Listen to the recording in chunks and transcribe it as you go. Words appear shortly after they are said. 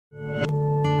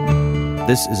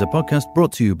This is a podcast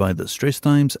brought to you by The Straits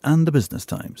Times and The Business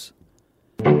Times.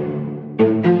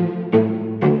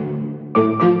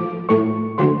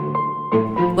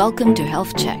 Welcome to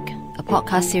Health Check, a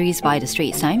podcast series by The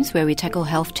Straits Times where we tackle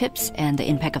health tips and the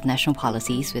impact of national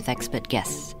policies with expert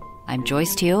guests. I'm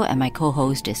Joyce Teo and my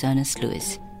co-host is Ernest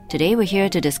Lewis. Today we're here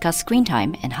to discuss screen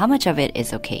time and how much of it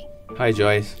is okay. Hi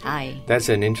Joyce. Hi. That's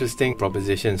an interesting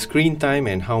proposition, screen time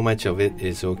and how much of it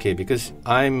is okay, because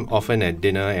I'm often at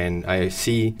dinner and I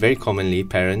see very commonly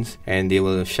parents and they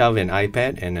will shove an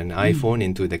iPad and an iPhone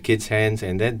into the kids' hands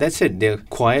and that's it. They're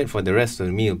quiet for the rest of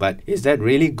the meal. But is that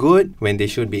really good when they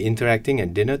should be interacting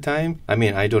at dinner time? I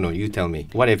mean, I don't know. You tell me.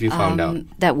 What have you found out?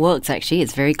 That works actually.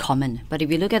 It's very common. But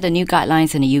if you look at the new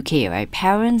guidelines in the UK, right,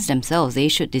 parents themselves, they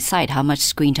should decide how much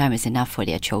screen time is enough for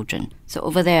their children. So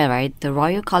over there, right, the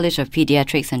Royal College of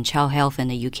Pediatrics and Child Health in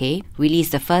the UK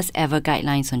released the first ever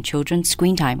guidelines on children's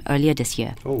screen time earlier this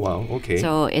year. Oh, wow. Okay.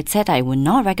 So it said I would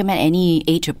not recommend any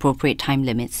age-appropriate time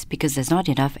limits because there's not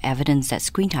enough evidence that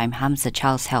screen time harms the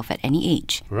child's health at any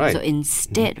age. Right. So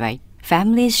instead, right,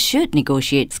 families should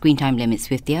negotiate screen time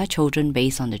limits with their children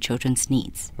based on the children's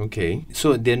needs. Okay.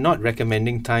 So they're not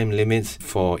recommending time limits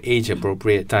for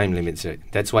age-appropriate time limits, right?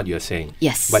 That's what you're saying?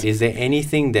 Yes. But is there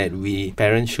anything that we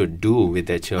parents should do with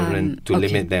their children to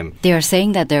limit them? They are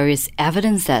saying that there is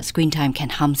evidence that screen time can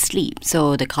harm sleep.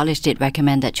 So the college did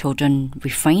recommend that children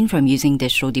refrain from using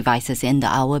digital devices in the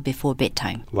hour before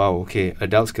bedtime. Wow, okay.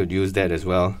 Adults could use that as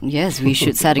well. Yes, we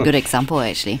should set a good example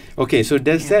actually. Okay, so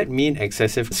does that mean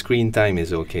excessive screen time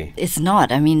is okay? It's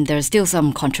not. I mean, there's still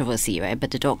some controversy, right?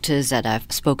 But the doctors that I've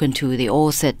spoken to, they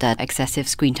all said that excessive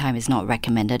screen time is not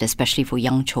recommended, especially for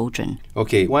young children.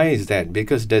 Okay, why is that?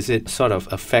 Because does it sort of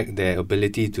affect their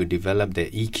ability to develop their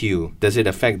EQ? Does it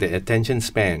affect their attention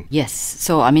span? Yes.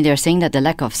 So, I mean, they're saying that the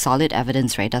lack of solid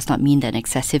evidence, right, does not mean that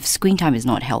excessive screen time is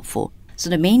not helpful. So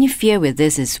the main fear with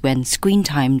this is when screen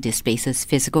time displaces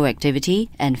physical activity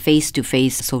and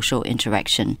face-to-face social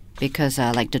interaction. Because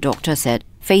like the doctor said,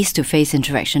 face-to-face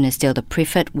interaction is still the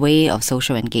preferred way of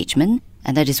social engagement.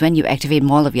 And that is when you activate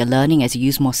more of your learning as you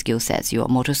use more skill sets, your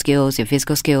motor skills, your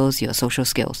physical skills, your social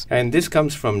skills. And this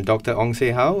comes from Dr. Ong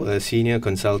Se Hao, a senior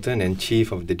consultant and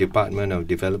chief of the Department of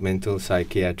Developmental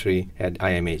Psychiatry at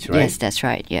IMH, right? Yes, that's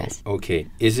right, yes. Okay.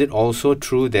 Is it also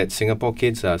true that Singapore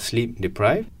kids are sleep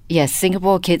deprived? Yes,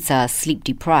 Singapore kids are sleep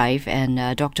deprived,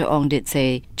 and Dr. Ong did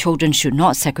say children should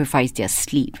not sacrifice their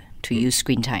sleep to use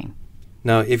screen time.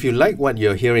 Now, if you like what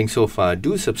you're hearing so far,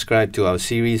 do subscribe to our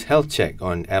series Health Check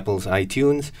on Apple's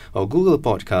iTunes or Google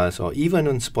Podcasts or even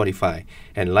on Spotify,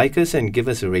 and like us and give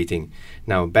us a rating.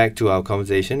 Now, back to our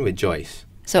conversation with Joyce.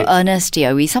 So, Ernest,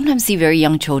 yeah, we sometimes see very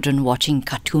young children watching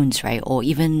cartoons, right, or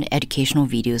even educational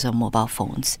videos on mobile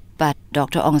phones. But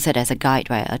Dr. Ong said as a guide,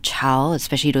 right, a child,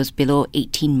 especially those below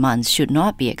 18 months, should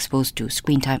not be exposed to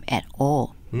screen time at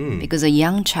all. Because a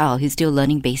young child, he's still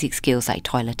learning basic skills like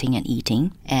toileting and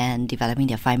eating and developing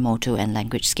their fine motor and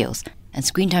language skills. And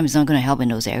screen time is not going to help in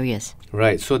those areas.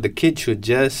 Right, so the kid should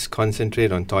just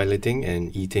concentrate on toileting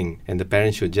and eating, and the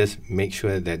parents should just make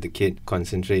sure that the kid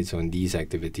concentrates on these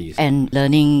activities. And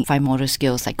learning fine motor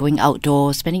skills like going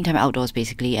outdoors, spending time outdoors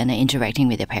basically, and then interacting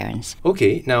with their parents.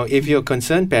 Okay, now if you're a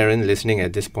concerned parent listening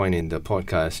at this point in the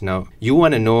podcast, now you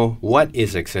want to know what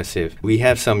is excessive. We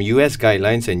have some US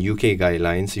guidelines and UK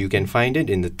guidelines. You can find it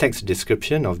in the text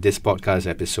description of this podcast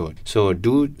episode. So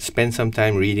do spend some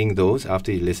time reading those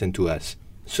after you listen to us.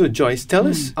 So Joyce, tell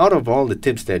us, out of all the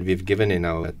tips that we've given in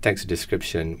our text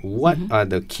description, what are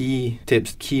the key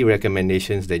tips, key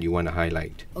recommendations that you want to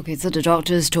highlight? Okay, so the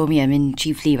doctors told me,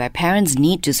 chiefly, right, parents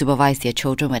need to supervise their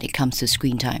children when it comes to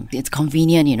screen time. It's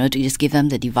convenient, to just give them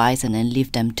the device and then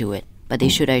leave them to it. But they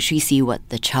should actually see what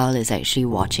the child is actually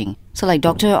watching. So like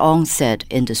Dr. Ong said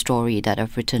in the story that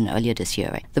I've written earlier this year,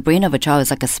 right, the brain of a child is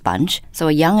like a sponge. So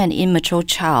a young and immature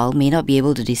child may not be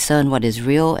able to discern what is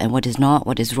real and what is not,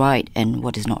 what is right and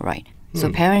what is not right. So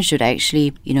parents should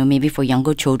actually, maybe for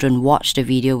younger children, watch the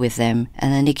video with them.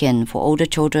 And then they can, for older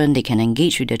children, they can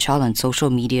engage with their child on social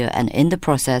media and in the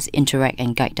process, interact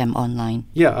and guide them online.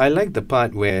 Yeah, I like the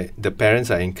part where the parents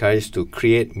are encouraged to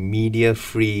create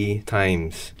media-free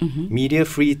times.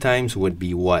 Media-free times would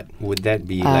be what? Would that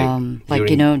be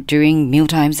during meal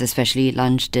times, especially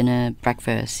lunch, dinner,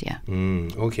 breakfast, yeah.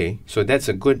 Okay, so that's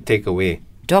a good takeaway.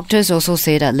 Doctors also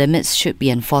say that limits should be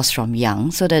enforced from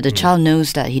young so that the child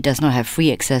knows that he does not have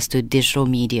free access to digital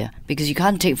media, because you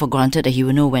can't take for granted that he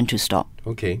will know when to stop.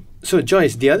 Okay. So,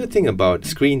 Joyce, the other thing about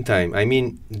screen time, I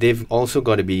mean, they've also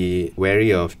got to be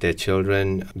wary of their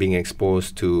children being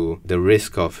exposed to the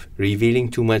risk of revealing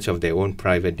too much of their own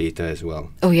private data as well.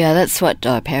 Oh yeah, that's what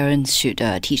parents should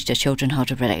teach their children how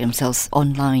to protect themselves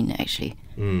online, actually.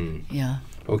 Yeah.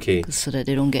 Okay. So that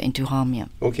they don't get into harm, yeah.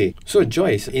 Okay. So,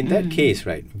 Joyce, in that case,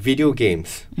 right, video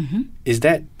games, is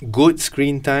that good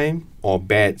screen time or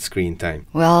bad screen time?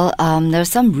 Well,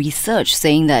 there's some research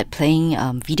saying that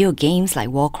playing video games like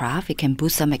Warcraft, it can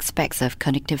boost some aspects of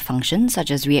cognitive functions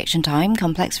such as reaction time,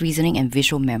 complex reasoning, and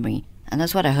visual memory. And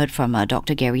that's what I heard from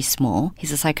Dr. Gary Small.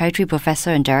 He's a psychiatry professor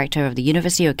and director of the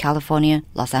University of California,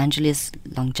 Los Angeles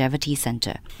Longevity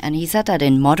Center. And he said that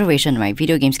in moderation, right,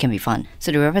 video games can be fun.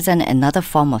 So they represent another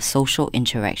form of social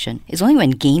interaction. It's only when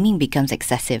gaming becomes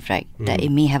excessive, right, that it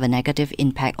may have a negative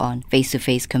impact on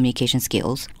face-to-face communication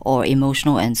skills or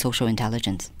emotional and social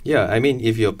intelligence. Yeah, I mean,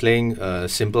 if you're playing a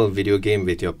simple video game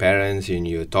with your parents and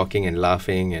you're talking and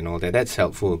laughing and all that, that's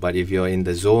helpful. But if you're in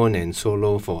the zone and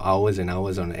solo for hours and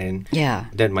hours on end,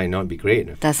 that might not be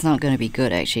great. That's not going to be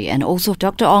good, actually. And also,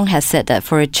 Dr. Ong has said that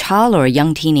for a child or a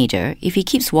young teenager, if he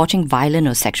keeps watching violent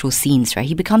or sexual scenes, right,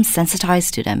 he becomes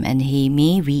sensitized to them and he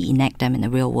may reenact them in the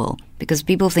real world. Because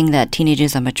people think that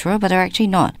teenagers are mature, but they're actually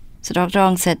not. So Dr.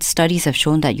 Ong said studies have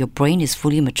shown that your brain is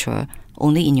fully mature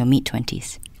only in your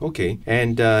mid-20s. Okay.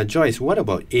 And Joyce, what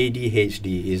about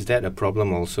ADHD? Is that a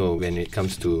problem also when it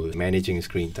comes to managing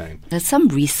screen time? There's some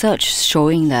research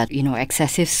showing that,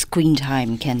 excessive screen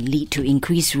time can lead to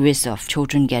increased risk of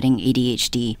children getting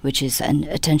ADHD, which is an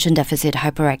attention deficit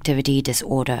hyperactivity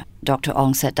disorder. Dr.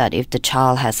 Ong said that if the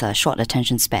child has a short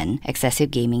attention span,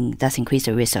 excessive gaming does increase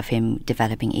the risk of him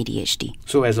developing ADHD.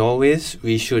 So as always,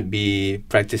 we should be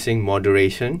practicing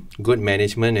moderation, good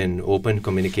management and open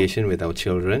communication with our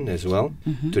children as well,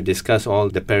 to discuss all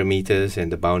the parameters and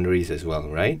the boundaries as well,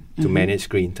 right? To manage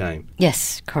screen time.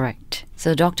 Yes, correct.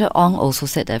 So Dr. Ong also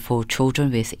said that for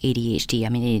children with ADHD, I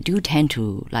mean, they do tend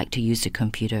to like to use the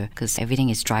computer because everything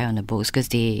is dry on the books because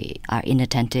they are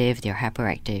inattentive, they're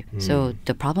hyperactive. So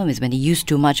the problem is when they use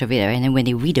too much of it, and then when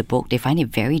they read a book, they find it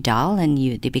very dull and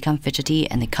they become fidgety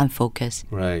and they can't focus.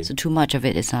 Right. So too much of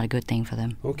it is not a good thing for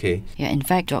them. Okay. Yeah, in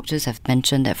fact, doctors have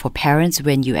mentioned that for parents,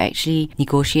 when you actually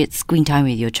negotiate screen time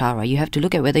with your child, right, you have to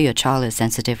look at whether your child is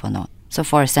sensitive or not. So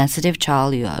for a sensitive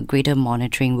child, greater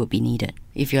monitoring would be needed.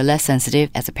 If you're less sensitive,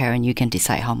 as a parent, you can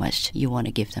decide how much you want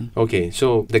to give them. Okay,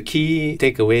 so the key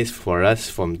takeaways for us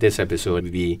from this episode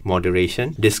would be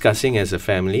moderation, discussing as a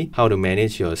family how to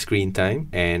manage your screen time,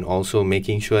 and also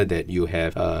making sure that you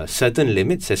have certain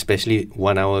limits, especially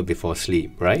 1 hour before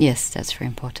sleep, right? Yes, that's very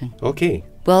important. Okay.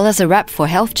 Well, that's a wrap for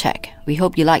Health Check. We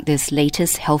hope you like this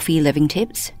latest healthy living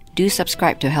tips. Do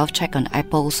subscribe to Health Check on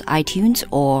Apple's iTunes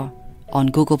or on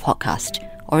Google Podcast,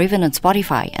 or even on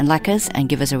Spotify, and like us and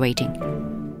give us a rating.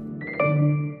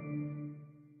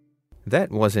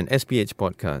 That was an SPH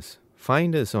podcast.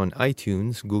 Find us on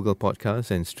iTunes, Google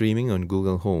Podcasts, and streaming on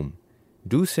Google Home.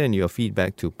 Do send your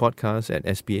feedback to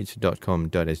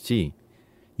podcast@sph.com.sg.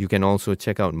 You can also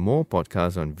check out more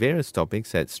podcasts on various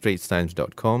topics at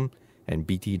straitstimes.com and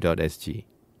bt.sg.